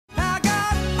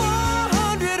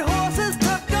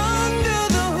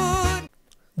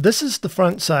This is the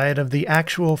front side of the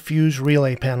actual fuse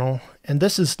relay panel, and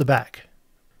this is the back.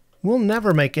 We'll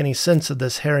never make any sense of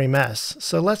this hairy mess,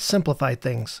 so let's simplify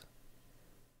things.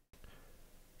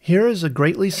 Here is a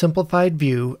greatly simplified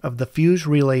view of the fuse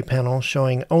relay panel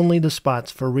showing only the spots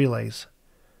for relays.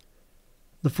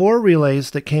 The 4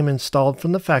 relays that came installed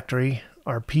from the factory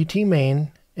are PT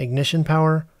main, ignition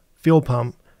power, fuel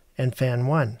pump, and fan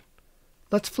 1.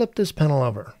 Let's flip this panel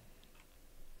over.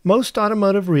 Most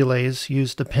automotive relays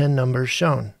use the pin numbers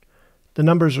shown. The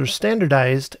numbers are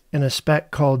standardized in a spec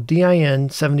called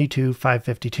DIN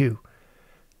 72552.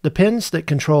 The pins that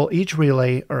control each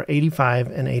relay are 85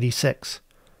 and 86.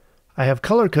 I have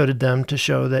color-coded them to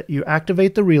show that you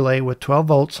activate the relay with 12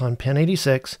 volts on pin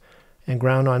 86 and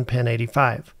ground on pin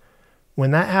 85.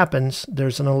 When that happens,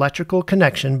 there's an electrical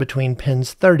connection between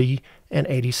pins 30 and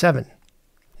 87.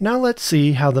 Now let's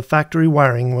see how the factory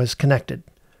wiring was connected.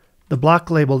 The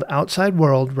block labeled outside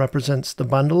world represents the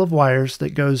bundle of wires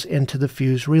that goes into the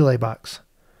fuse relay box.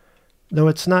 Though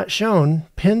it's not shown,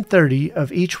 pin 30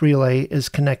 of each relay is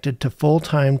connected to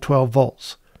full-time 12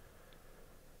 volts.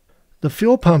 The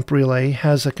fuel pump relay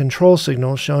has a control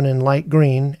signal shown in light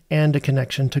green and a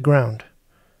connection to ground.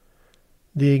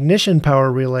 The ignition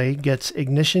power relay gets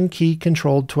ignition key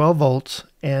controlled 12 volts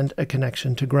and a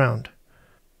connection to ground.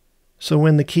 So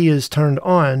when the key is turned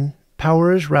on,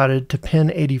 power is routed to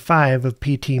pin 85 of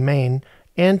PT main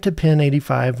and to pin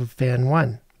 85 of fan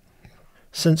 1.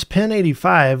 Since pin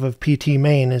 85 of PT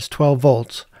main is 12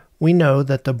 volts, we know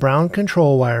that the brown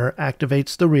control wire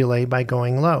activates the relay by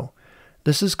going low.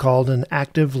 This is called an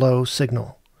active low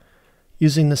signal.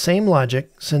 Using the same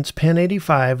logic, since pin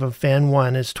 85 of fan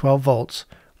 1 is 12 volts,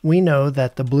 we know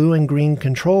that the blue and green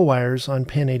control wires on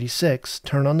pin 86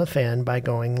 turn on the fan by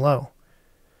going low.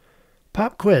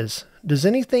 Pop quiz. Does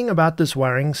anything about this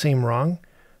wiring seem wrong?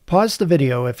 Pause the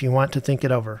video if you want to think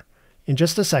it over. In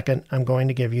just a second, I'm going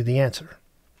to give you the answer.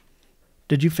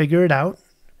 Did you figure it out?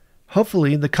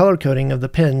 Hopefully the color coding of the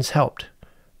pins helped.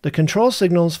 The control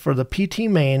signals for the PT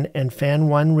main and fan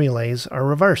 1 relays are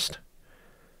reversed.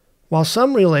 While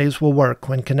some relays will work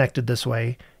when connected this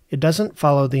way, it doesn't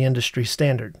follow the industry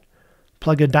standard.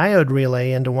 Plug a diode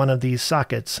relay into one of these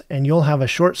sockets and you'll have a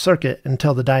short circuit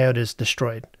until the diode is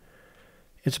destroyed.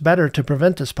 It's better to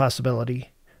prevent this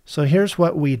possibility, so here's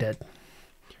what we did.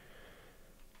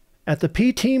 At the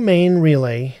PT main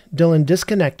relay, Dylan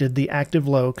disconnected the active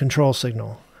low control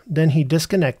signal. Then he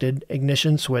disconnected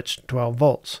ignition switch 12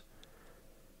 volts.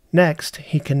 Next,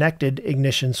 he connected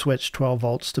ignition switch 12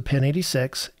 volts to pin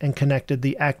 86 and connected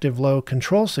the active low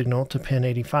control signal to pin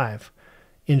 85.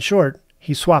 In short,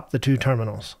 he swapped the 2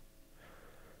 terminals.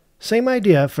 Same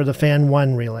idea for the fan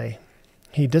 1 relay.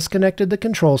 He disconnected the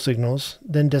control signals,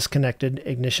 then disconnected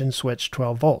ignition switch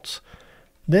 12 volts.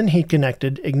 Then he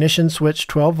connected ignition switch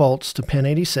 12 volts to pin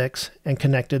 86 and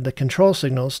connected the control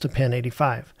signals to pin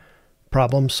 85.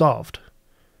 Problem solved.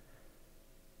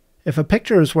 If a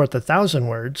picture is worth 1,000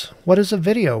 words, what is a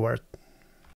video worth?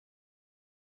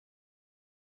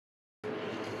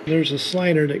 There's a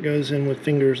slider that goes in with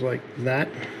fingers like that,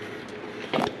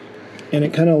 and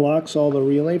it kind of locks all the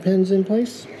relay pins in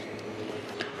place.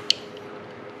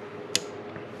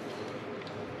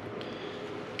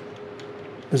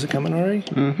 Is it coming already?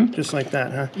 Mm-hmm. Just like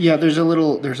that, huh? Yeah, there's a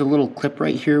little clip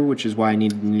right here, which is why I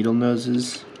needed needle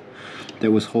noses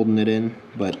that was holding it in.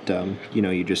 But you know,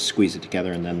 you just squeeze it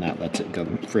together and then that lets it go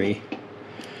free.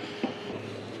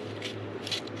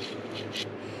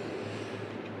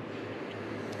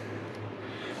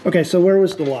 Okay, so where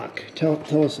was the lock?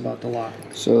 Tell us about the lock.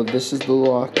 So this is the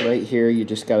lock right here. You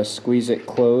just gotta squeeze it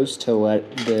closed to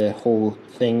let the whole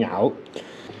thing out.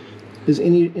 Is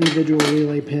any individual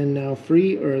relay pin now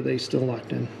free, or are they still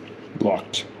locked in?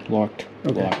 Locked.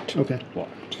 Okay. Locked. Okay.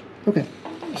 Locked. Okay.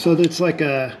 So it's like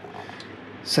a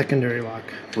secondary lock.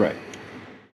 Right.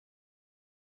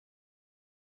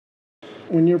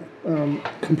 When you're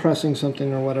compressing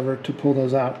something or whatever to pull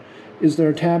those out, is there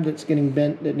a tab that's getting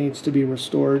bent that needs to be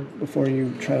restored before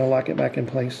you try to lock it back in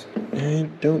place? I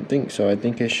don't think so. I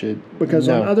think I should. Because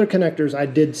on other connectors, I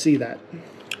did see that.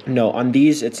 No, on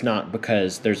these it's not,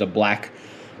 because there's a black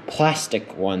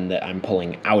plastic one that I'm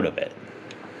pulling out of it.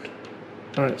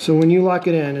 Alright, so when you lock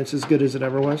it in, it's as good as it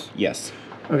ever was? Yes.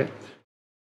 Okay.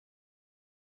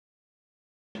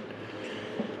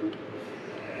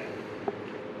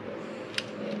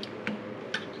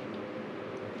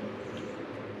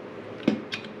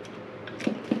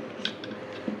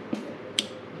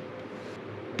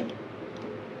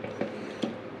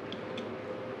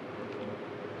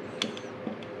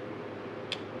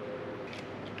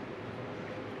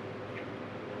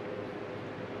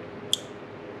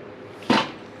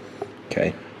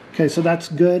 Okay. Okay, so that's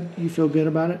good. You feel good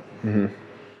about it? Mm-hmm.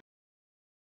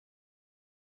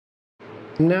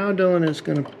 Now Dylan is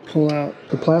going to pull out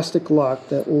the plastic lock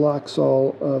that locks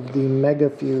all of the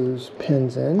Maxi-Fuse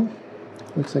pins in.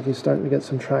 Looks like he's starting to get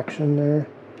some traction there.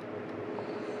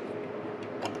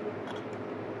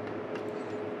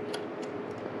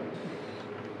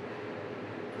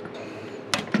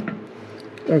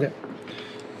 Okay,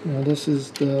 now this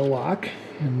is the lock,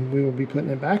 and we will be putting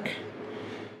it back.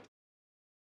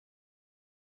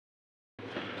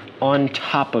 On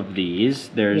top of these,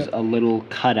 there's a little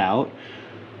cutout,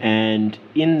 and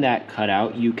in that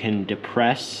cutout you can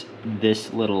depress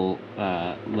this little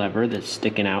lever that's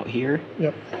sticking out here.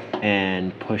 Yep.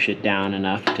 And push it down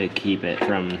enough to keep it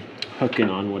from hooking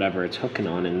on whatever it's hooking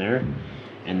on in there,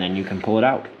 and then you can pull it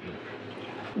out.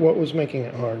 What was making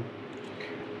it hard?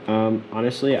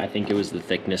 Honestly, I think it was the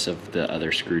thickness of the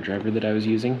other screwdriver that I was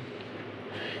using.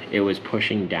 It was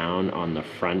pushing down on the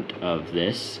front of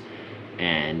this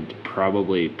and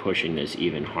probably pushing this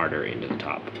even harder into the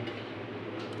top.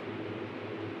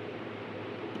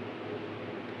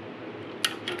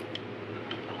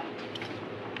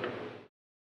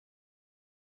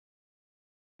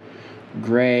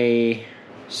 Gray,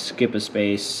 skip a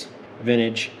space,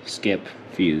 vintage, skip,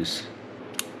 fuse.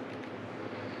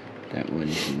 That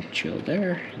one can chill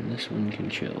there, and this one can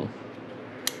chill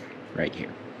right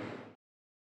here.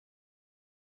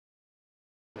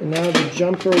 And now the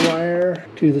jumper wire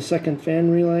to the second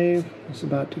fan relay is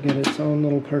about to get its own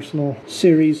little personal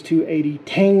Series 280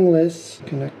 Tangless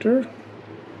connector.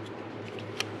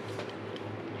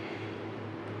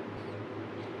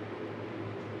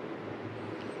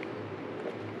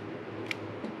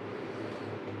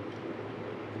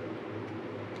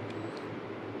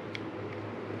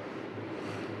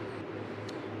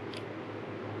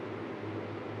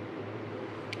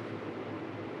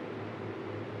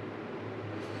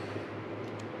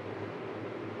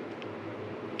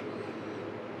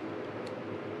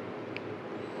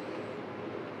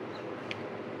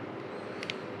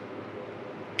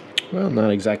 Well,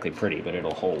 not exactly pretty, but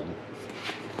it'll hold.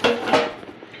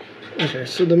 Okay,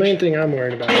 so the main thing I'm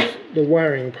worried about is the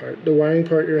wiring part. The wiring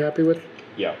part you're happy with?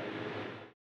 Yeah.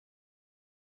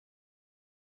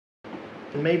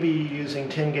 Maybe using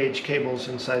 10 gauge cables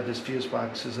inside this fuse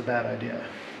box is a bad idea.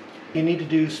 You need to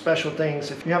do special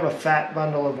things. If you have a fat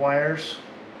bundle of wires,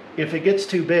 if it gets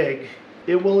too big,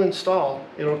 it will install,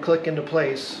 it'll click into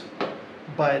place,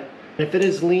 but if it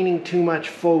is leaning too much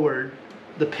forward,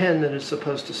 the pin that is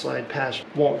supposed to slide past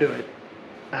won't do it.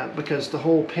 Because the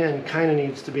whole pin kind of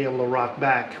needs to be able to rock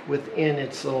back within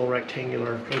its little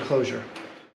rectangular enclosure.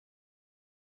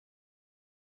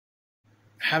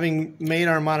 Having made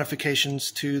our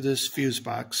modifications to this fuse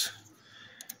box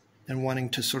and wanting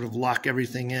to sort of lock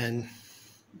everything in,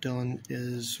 Dylan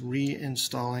is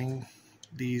reinstalling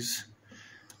these,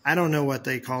 I don't know what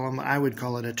they call them, I would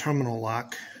call it a terminal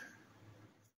lock.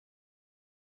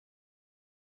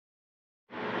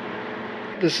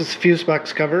 This is the fuse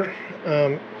box cover.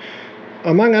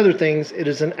 Among other things, it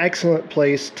is an excellent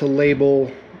place to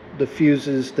label the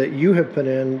fuses that you have put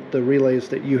in, the relays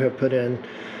that you have put in.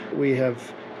 We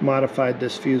have modified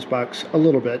this fuse box a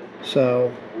little bit,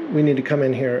 so we need to come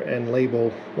in here and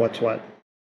label what's what.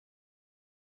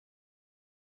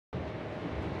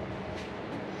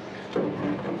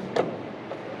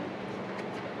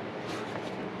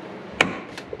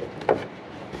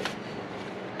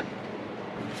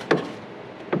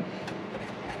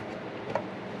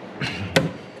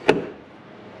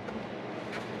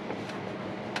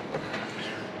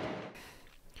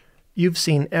 You've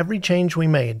seen every change we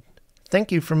made.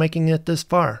 Thank you for making it this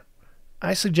far.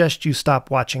 I suggest you stop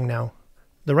watching now.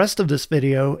 The rest of this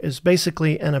video is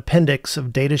basically an appendix of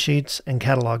datasheets and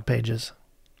catalog pages.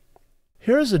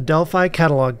 Here is a Delphi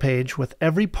catalog page with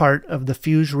every part of the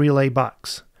fuse relay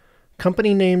box.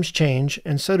 Company names change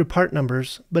and so do part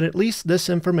numbers, but at least this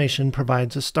information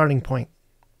provides a starting point.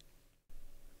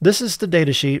 This is the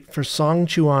datasheet for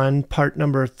Chuan part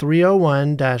number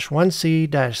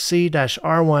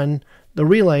 301-1C-C-R1, the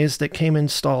relays that came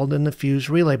installed in the fuse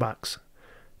relay box.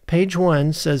 Page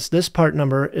 1 says this part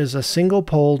number is a single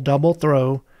pole double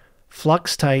throw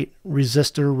flux tight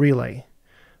resistor relay.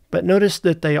 But notice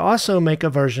that they also make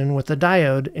a version with a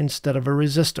diode instead of a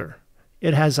resistor.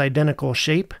 It has identical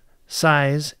shape,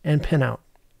 size, and pinout.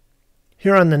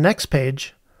 Here on the next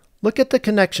page, look at the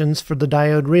connections for the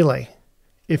diode relay.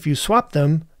 If you swap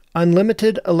them,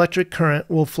 unlimited electric current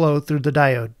will flow through the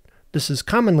diode. This is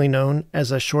commonly known as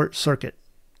a short circuit.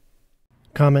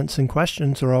 Comments and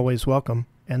questions are always welcome,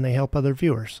 and they help other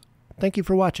viewers. Thank you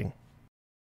for watching.